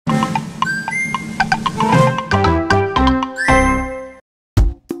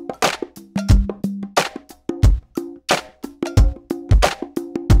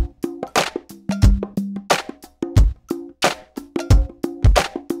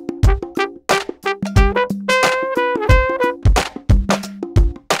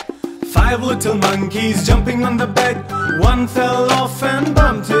little monkeys jumping on the bed. One fell off and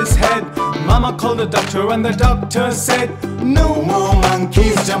bumped his head. Mama called the doctor and the doctor said, no more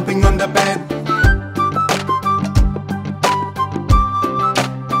monkeys jumping on the bed.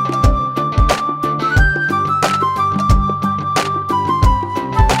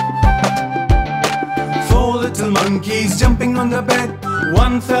 Four little monkeys jumping on the bed.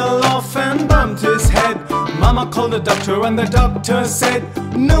 One fell off and bumped his head. Mama called the doctor and the doctor said,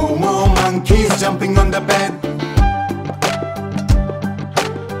 no more monkeys jumping on the bed.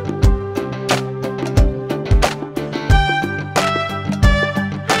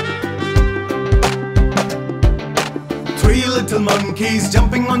 Three little monkeys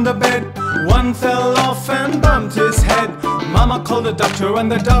jumping on the bed. One fell off and bumped his head. Mama called the doctor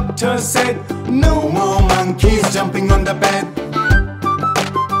and the doctor said, no more monkeys jumping on the bed.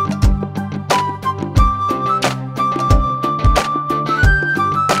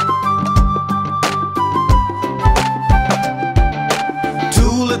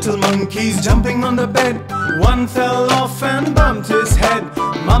 Little monkeys jumping on the bed. One fell off and bumped his head.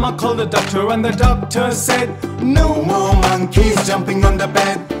 Mama called the doctor and the doctor said, no more monkeys jumping on the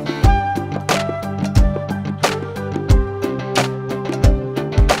bed.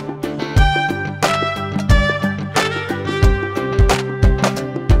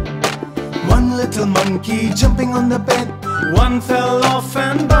 One little monkey jumping on the bed. One fell off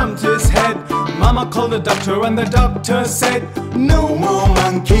and bumped his head. Mama called the doctor and the doctor said, no more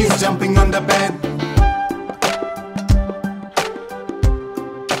monkeys jumping on the bed.